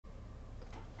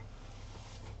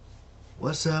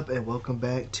What's up and welcome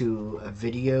back to a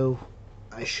video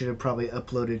I should have probably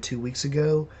uploaded 2 weeks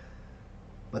ago,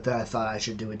 but then I thought I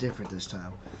should do it different this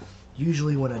time.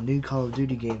 Usually when a new Call of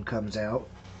Duty game comes out,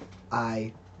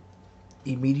 I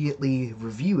immediately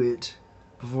review it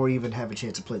before I even have a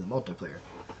chance to play the multiplayer.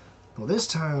 Well, this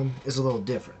time is a little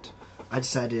different. I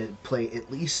decided to play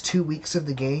at least 2 weeks of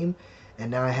the game,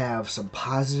 and now I have some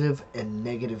positive and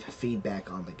negative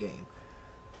feedback on the game.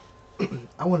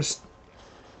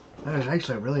 There's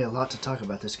actually really a lot to talk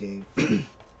about this game. I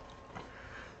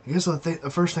guess the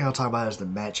first thing I'll talk about is the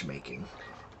matchmaking.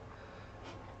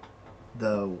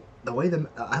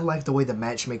 I like the way the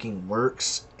matchmaking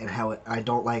works, and I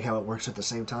don't like how it works at the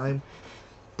same time.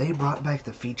 They brought back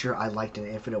the feature I liked in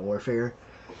Infinite Warfare,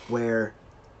 where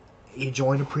you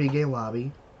join a pre-game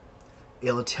lobby,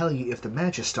 it'll tell you if the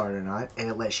match is started or not,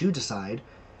 and it lets you decide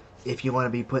if you want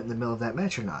to be put in the middle of that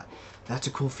match or not. That's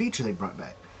a cool feature they brought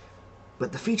back.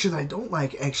 But the feature that I don't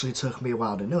like actually took me a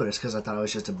while to notice because I thought it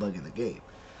was just a bug in the game.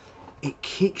 It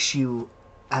kicks you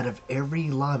out of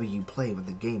every lobby you play when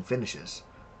the game finishes.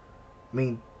 I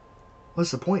mean,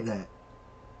 what's the point in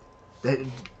that?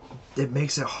 It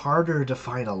makes it harder to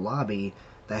find a lobby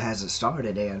that hasn't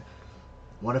started, and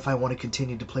what if I want to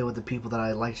continue to play with the people that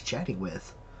I liked chatting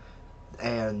with?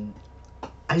 And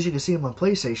as you can see on my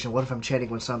PlayStation, what if I'm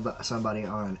chatting with somebody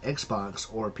on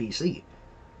Xbox or PC?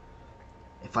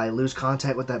 If I lose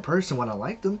contact with that person when I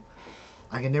like them,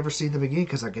 I can never see them again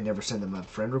because I can never send them a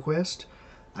friend request.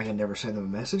 I can never send them a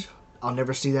message. I'll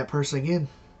never see that person again,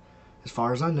 as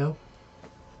far as I know.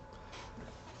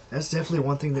 That's definitely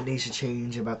one thing that needs to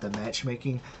change about the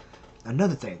matchmaking.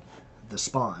 Another thing, the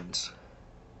spawns.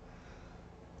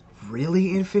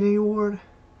 Really, Infinity Ward?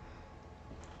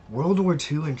 World War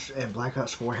II and Black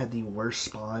Ops 4 had the worst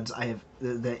spawns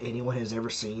that anyone has ever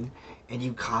seen, and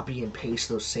you copy and paste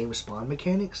those same spawn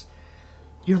mechanics?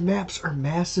 Your maps are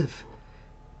massive,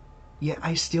 yet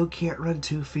I still can't run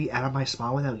 2 feet out of my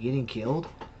spawn without getting killed.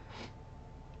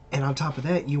 And on top of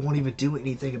that, you won't even do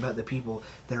anything about the people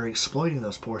that are exploiting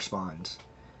those poor spawns.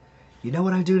 You know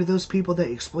what I do to those people that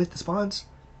exploit the spawns?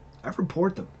 I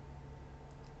report them.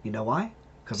 You know why?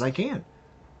 Because I can.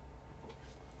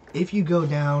 If you go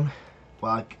down,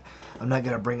 well, I'm not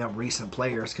going to bring up recent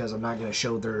players because I'm not going to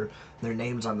show their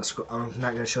names on the I'm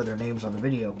not going to show their names on the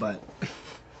video, but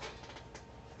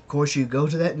of course you go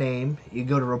to that name, you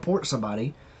go to report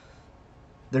somebody,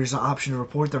 there's an option to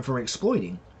report them for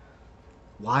exploiting.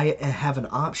 Why have an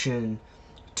option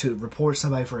to report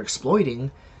somebody for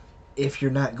exploiting if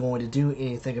you're not going to do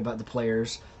anything about the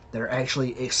players that are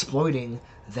actually exploiting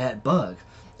that bug?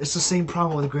 It's the same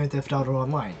problem with Grand Theft Auto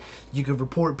Online. You can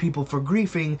report people for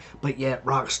griefing, but yet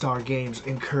Rockstar Games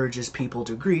encourages people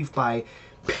to grief by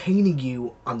painting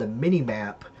you on the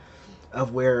mini-map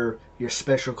of where your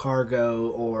special cargo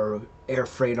or air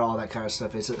freight, all that kind of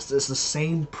stuff is. It's the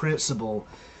same principle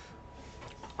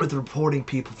with reporting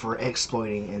people for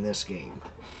exploiting in this game.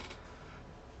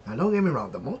 Now, don't get me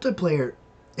wrong, the multiplayer,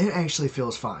 it actually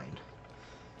feels fine.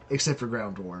 Except for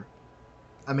Ground War.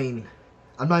 I mean,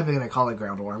 I'm not even going to call it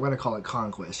Ground War. I'm going to call it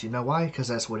Conquest. You know why? Because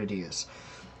that's what it is.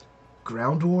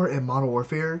 Ground War and Modern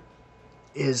Warfare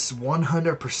is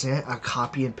 100% a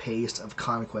copy and paste of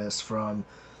Conquest from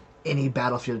any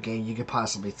Battlefield game you could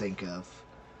possibly think of.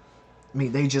 I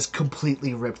mean, they just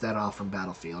completely ripped that off from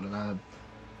Battlefield, and I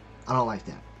don't like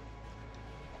that.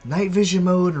 Night Vision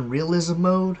mode and Realism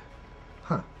mode?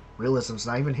 Huh. Realism's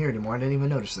not even here anymore. I didn't even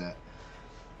notice that.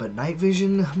 But Night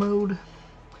Vision mode?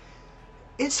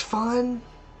 It's fun.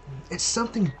 It's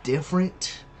something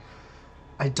different.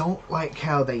 I don't like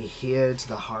how they hid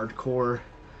the hardcore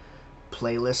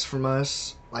playlist from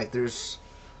us. Like it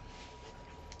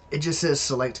just says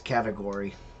select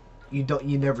category. You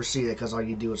never see that because all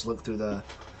you do is look through the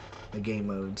game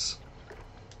modes.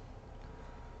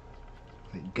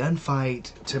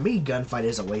 Gunfight, to me, gunfight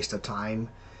is a waste of time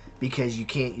because you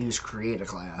can't use create a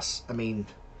class. I mean,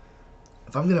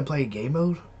 if I'm gonna play game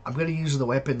mode, I'm going to use the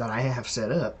weapon that I have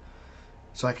set up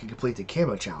so I can complete the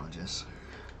camo challenges.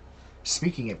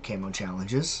 Speaking of camo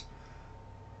challenges,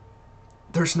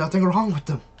 there's nothing wrong with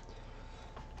them.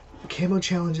 Camo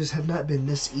challenges have not been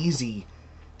this easy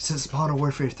since Modern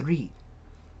Warfare 3.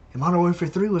 And Modern Warfare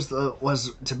 3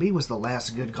 was to me the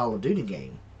last good Call of Duty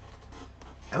game.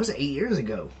 That was 8 years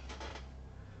ago.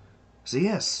 So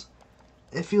yes,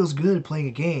 it feels good playing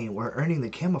a game where earning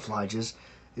the camouflages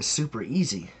is super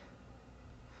easy.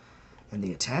 And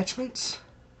the attachments?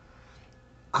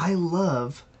 I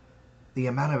love the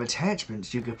amount of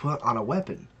attachments you can put on a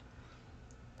weapon.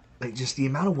 Like, just the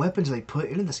amount of weapons they put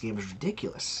into this game is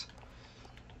ridiculous.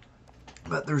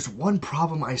 But there's one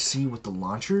problem I see with the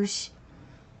launchers.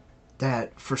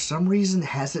 that for some reason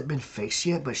hasn't been fixed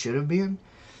yet, but should have been.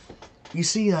 You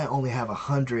see, I only have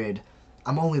 100.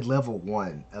 I'm only level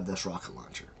 1 of this rocket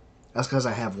launcher. That's because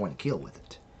I have 1 kill with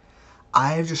it.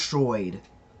 I have destroyed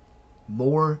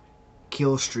more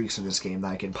kill streaks in this game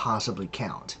than I can possibly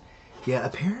count. Yet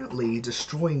apparently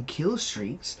destroying kill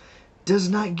streaks does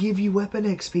not give you weapon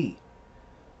XP.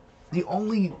 The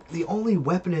only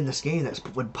weapon in this game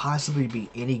that would possibly be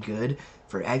any good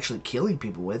for actually killing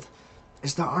people with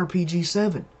is the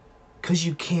RPG-7. Because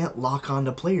you can't lock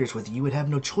onto players with it. You would have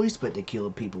no choice but to kill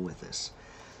people with this.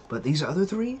 But these other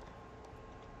 3,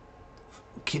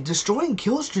 destroying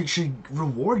kill streaks should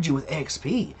reward you with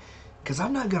XP. Because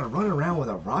I'm not going to run around with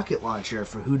a rocket launcher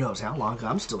for who knows how long.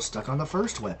 I'm still stuck on the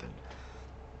first weapon.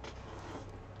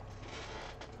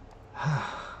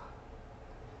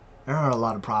 There are a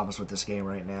lot of problems with this game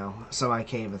right now. Some I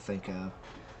can't even think of.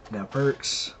 Now,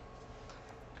 perks.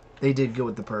 They did good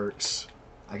with the perks.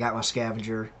 I got my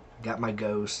scavenger. Got my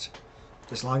ghost.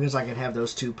 As long as I can have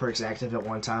those 2 perks active at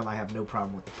one time, I have no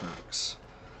problem with the perks.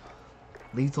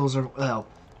 Lethals are, well,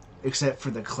 except for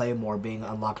the claymore being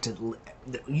unlocked.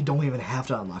 You don't even have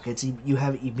to unlock it. You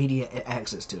have immediate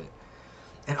access to it.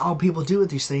 And all people do with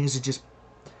these things is just...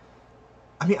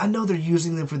 I mean, I know they're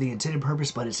using them for the intended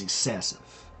purpose, but it's excessive.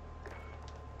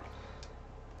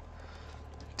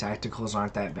 Tacticals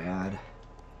aren't that bad.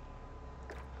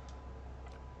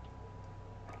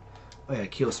 Oh yeah,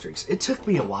 kill streaks. It took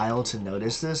me a while to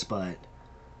notice this, but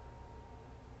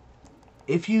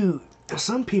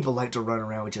some people like to run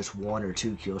around with just 1 or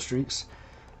 2 kill streaks,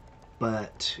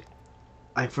 but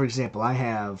for example, I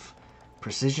have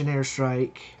precision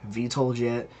airstrike, VTOL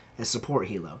jet, and support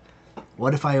helo.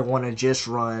 What if I want to just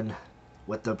run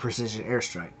with the precision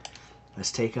airstrike?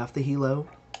 Let's take off the helo,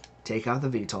 take off the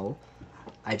VTOL.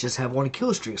 I just have 1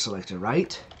 kill streak selected,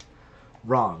 right?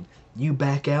 Wrong. You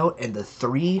back out and the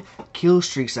 3 kill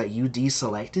streaks that you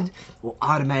deselected will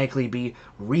automatically be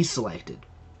reselected.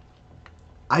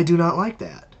 I do not like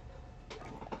that.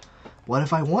 What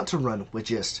if I want to run with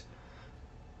just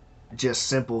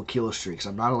simple kill streaks?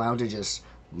 I'm not allowed to just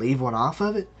leave 1 off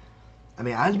of it? I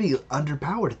mean, I'd be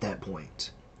underpowered at that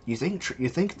point. You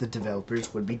think the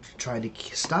developers would be trying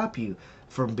to stop you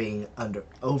from being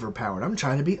overpowered. I'm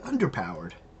trying to be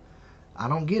underpowered. I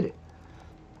don't get it.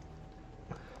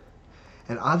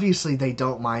 And obviously they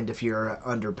don't mind if you're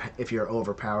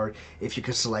overpowered, if you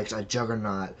can select a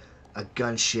juggernaut, a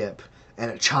gunship,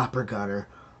 and a chopper gunner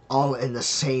all in the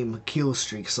same kill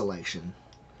streak selection.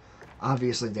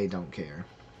 Obviously they don't care.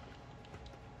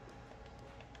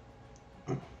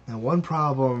 Now one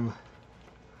problem,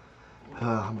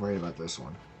 I'm worried about this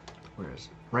one. Where is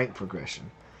it? Rank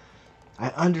progression. I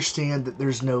understand that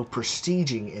there's no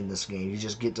prestiging in this game. You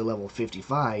just get to level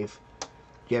 55.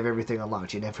 You have everything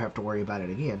unlocked. You never have to worry about it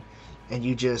again. And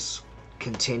you just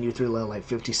continue through level like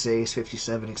 56,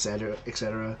 57, etc.,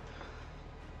 etc.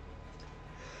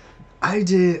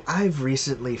 I've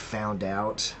recently found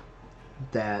out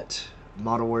that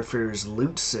Modern Warfare's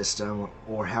loot system,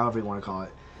 or however you want to call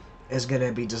it, is going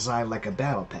to be designed like a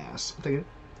battle pass. I'm thinking,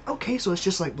 okay, so it's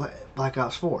just like Black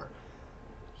Ops 4.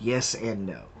 Yes and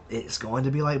no. It's going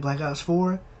to be like Black Ops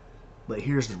 4, but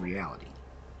here's the reality.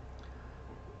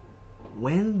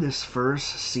 When this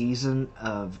first season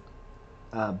of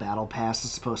Battle Pass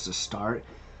is supposed to start,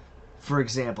 for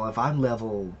example, if I'm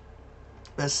level,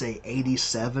 let's say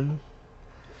 87,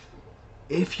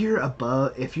 if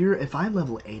I'm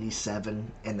level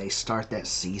 87 and they start that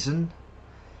season,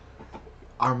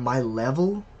 my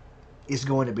level is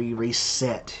going to be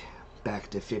reset back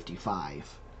to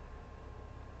 55.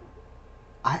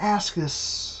 I ask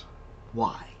this,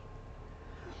 why?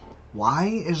 Why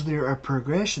is there a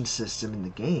progression system in the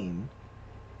game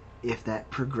if that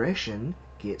progression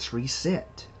gets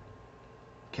reset?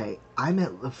 Okay,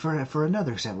 for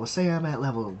another example, let's say I'm at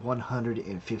level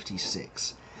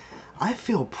 156. I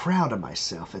feel proud of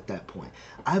myself at that point.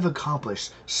 I've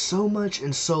accomplished so much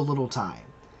in so little time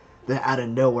that out of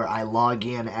nowhere I log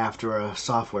in after a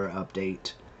software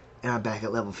update and I'm back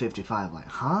at level 55. Like,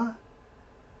 huh?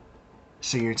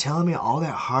 So you're telling me all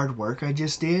that hard work I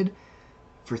just did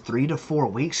for 3 to 4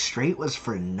 weeks straight was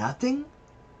for nothing?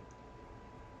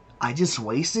 I just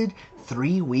wasted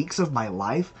 3 weeks of my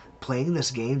life playing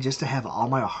this game just to have all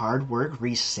my hard work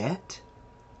reset?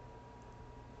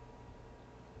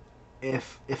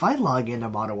 If I log into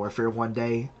Modern Warfare one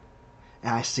day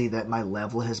and I see that my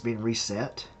level has been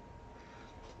reset,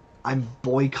 I'm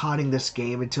boycotting this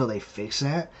game until they fix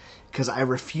that, because I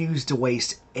refuse to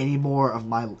waste any more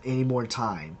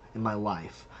time in my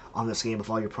life on this game if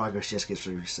all your progress just gets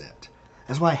reset.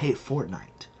 That's why I hate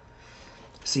Fortnite.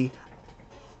 See,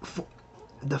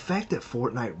 the fact that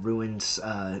Fortnite ruins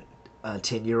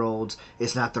 10-year-olds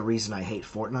is not the reason I hate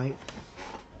Fortnite.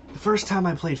 The first time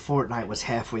I played Fortnite was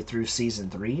halfway through Season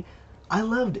 3. I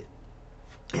loved it.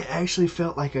 It actually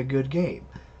felt like a good game.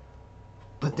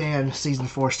 But then Season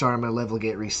 4 started, my level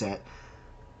get reset.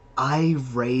 I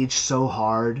raged so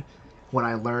hard when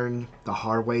I learned the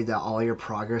hard way that all your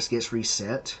progress gets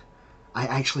reset. I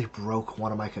actually broke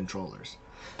one of my controllers.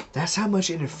 That's how much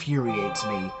it infuriates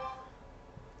me.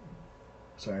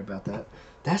 Sorry about that.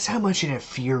 That's how much it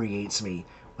infuriates me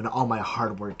when all my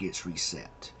hard work gets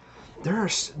reset. There are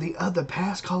the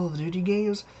past Call of Duty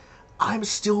games, I'm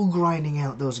still grinding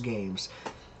out those games.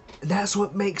 That's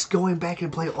what makes going back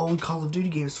and play old Call of Duty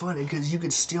games fun, because you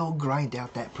can still grind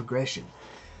out that progression.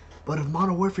 But if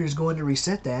Modern Warfare is going to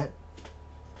reset that,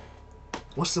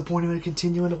 what's the point of it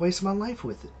continuing to waste my life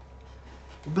with it?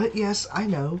 But yes, I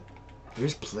know,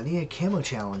 there's plenty of camo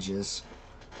challenges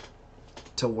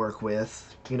to work with.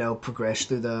 You know, progress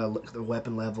through the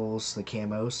weapon levels, the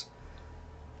camos.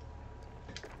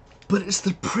 But it's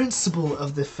the principle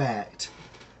of the fact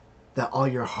that all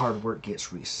your hard work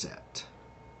gets reset.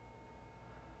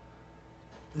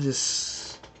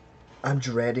 I'm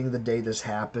dreading the day this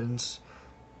happens,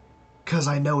 because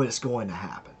I know it's going to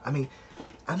happen. I mean,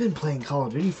 I've been playing Call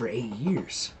of Duty for 8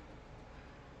 years.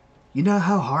 You know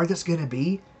how hard that's going to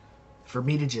be for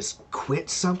me to just quit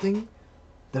something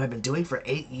that I've been doing for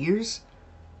 8 years?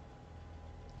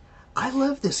 I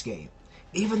love this game.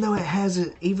 Even though it has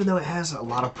a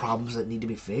lot of problems that need to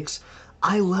be fixed,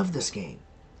 I love this game.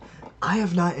 I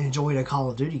have not enjoyed a Call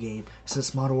of Duty game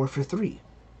since Modern Warfare 3.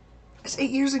 It's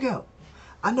 8 years ago.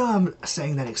 I know I'm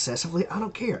saying that excessively. I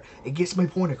don't care. It gets my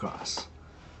point across.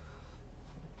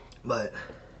 But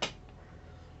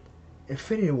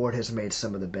Infinity Ward has made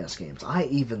some of the best games. I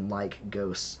even like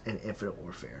Ghosts and Infinite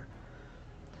Warfare.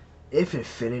 If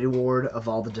Infinity Ward, of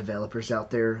all the developers out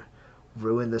there,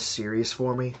 ruined this series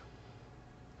for me,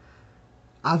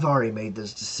 I've already made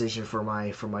this decision for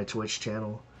my Twitch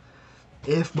channel.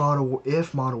 If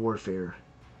Modern Warfare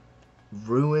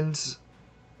ruins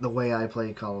the way I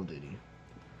play Call of Duty,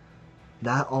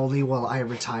 not only will I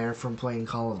retire from playing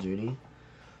Call of Duty,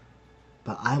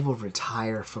 but I will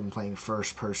retire from playing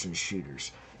first-person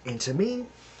shooters. And to me,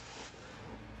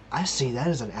 I see that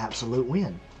as an absolute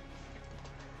win.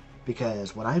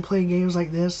 Because when I play games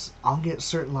like this, I'll get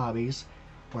certain lobbies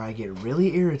where I get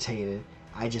really irritated.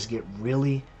 I just get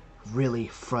really, really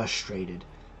frustrated.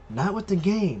 Not with the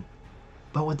game,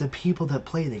 but with the people that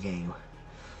play the game.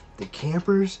 The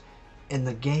campers and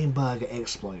the game bug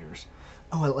exploiters.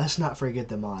 Oh, and let's not forget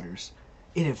the modders.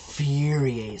 It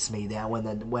infuriates me that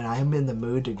when I'm in the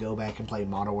mood to go back and play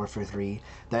Modern Warfare 3,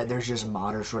 that there's just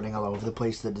modders running all over the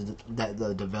place that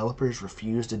the developers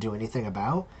refuse to do anything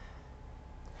about.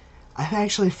 I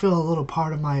actually feel a little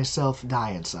part of myself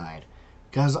die inside.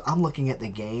 Because I'm looking at the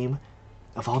game,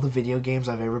 of all the video games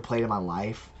I've ever played in my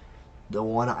life, the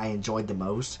one I enjoyed the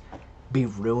most, be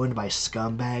ruined by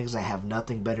scumbags that have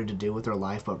nothing better to do with their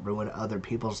life but ruin other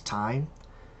people's time.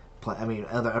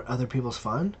 Other people's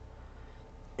fun.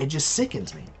 It just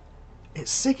sickens me. It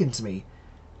sickens me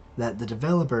that the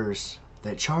developers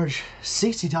that charge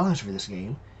 $60 for this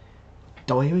game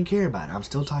don't even care about it. I'm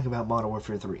still talking about Modern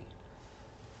Warfare 3.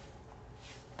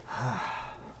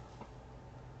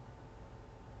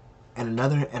 And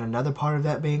another part of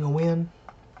that being a win,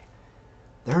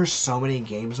 there are so many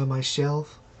games on my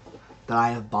shelf that I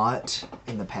have bought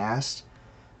in the past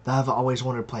that I've always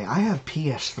wanted to play. I have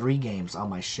PS3 games on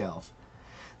my shelf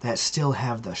that still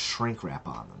have the shrink wrap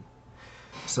on them.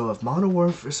 So if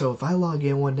I log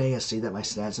in one day and see that my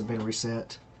stats have been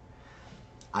reset,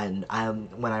 I'm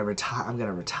gonna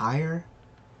retire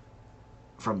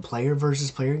from player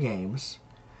versus player games.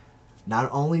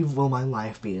 Not only will my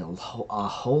life be a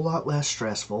whole lot less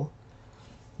stressful,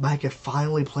 but I can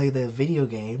finally play the video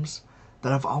games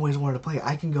that I've always wanted to play.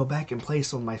 I can go back and play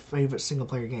some of my favorite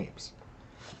single-player games.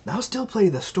 Now, I'll still play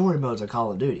the story modes of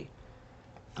Call of Duty.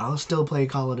 I'll still play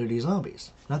Call of Duty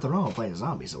Zombies. Nothing wrong with playing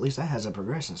zombies. At least that has a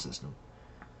progression system.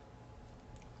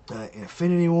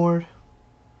 Infinity Ward,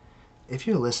 if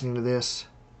you're listening to this,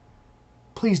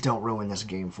 please don't ruin this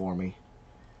game for me.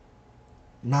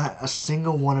 Not a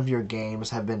single one of your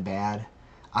games have been bad.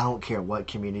 I don't care what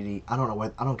community. I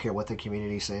don't care what the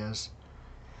community says.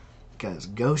 Because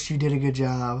Ghost, you did a good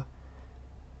job,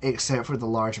 except for the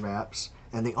large maps.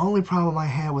 And the only problem I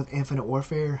had with Infinite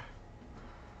Warfare,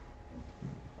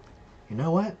 you know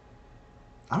what?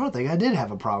 I don't think I did have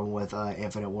a problem with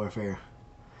Infinite Warfare.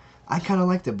 I kind of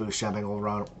like the boost jumping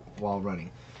while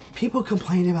running. People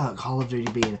complain about Call of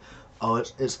Duty being oh,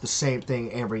 it's the same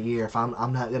thing every year. If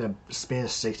I'm not gonna spend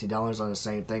 $60 on the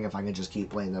same thing if I can just keep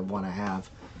playing the one I have.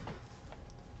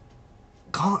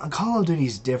 Call of Duty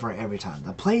is different every time.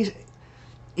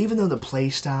 Even though the play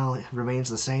style remains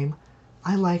the same,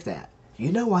 I like that.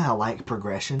 You know why I like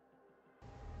progression?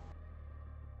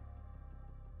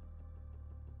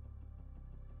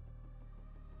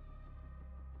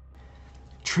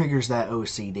 Triggers that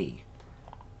OCD.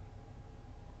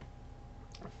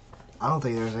 I don't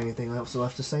think there's anything else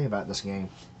left to say about this game.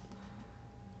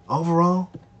 Overall,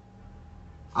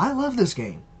 I love this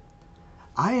game.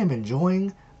 I am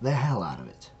enjoying the hell out of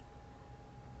it.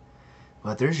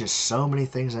 But there's just so many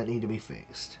things that need to be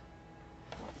fixed.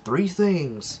 3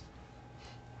 things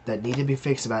that need to be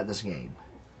fixed about this game.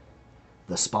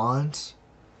 The spawns,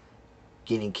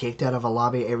 getting kicked out of a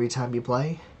lobby every time you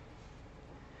play,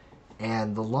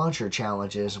 and the launcher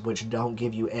challenges, which don't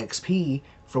give you XP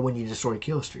for when you destroy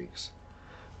kill streaks.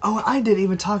 Oh, I didn't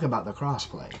even talk about the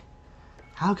crossplay.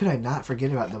 How could I not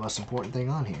forget about the most important thing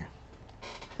on here?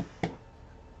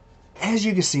 As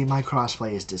you can see, my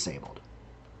crossplay is disabled.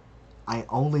 I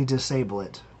only disable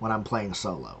it when I'm playing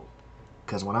solo.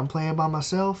 Because when I'm playing by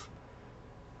myself,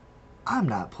 I'm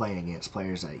not playing against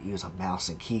players that use a mouse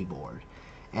and keyboard.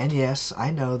 And yes,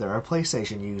 I know there are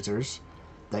PlayStation users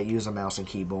that use a mouse and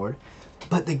keyboard,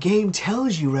 but the game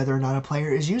tells you whether or not a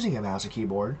player is using a mouse and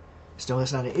keyboard. Still,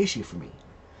 it's not an issue for me.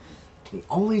 The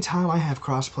only time I have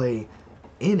crossplay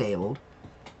enabled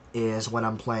is when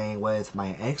I'm playing with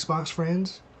my Xbox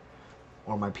friends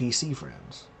or my PC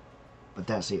friends. But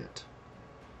that's it.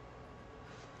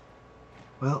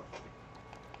 Well,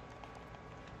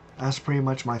 that's pretty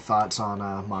much my thoughts on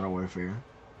Modern Warfare.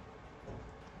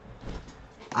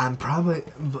 I'm going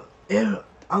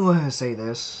to say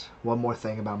this. One more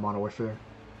thing about Modern Warfare.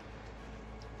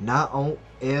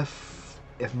 If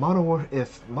Modern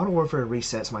Warfare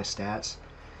resets my stats,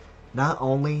 not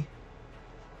only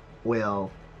will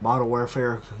Modern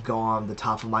Warfare go on the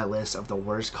top of my list of the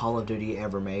worst Call of Duty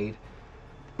ever made,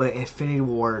 but Infinity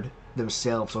Ward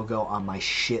themselves will go on my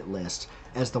shit list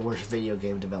as the worst video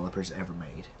game developers ever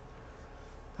made.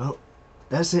 Well,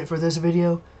 that's it for this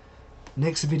video.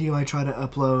 Next video I try to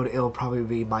upload, it'll probably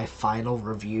be my final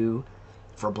review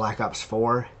for Black Ops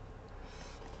 4.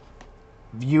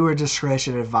 Viewer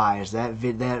discretion advised. That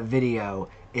video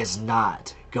is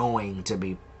not going to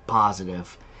be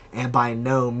positive, and by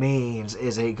no means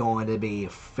is it going to be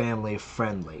family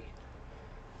friendly.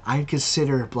 I'd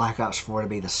consider Black Ops 4 to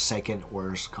be the second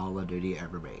worst Call of Duty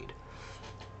ever made.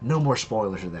 No more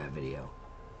spoilers of that video.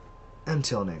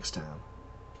 Until next time.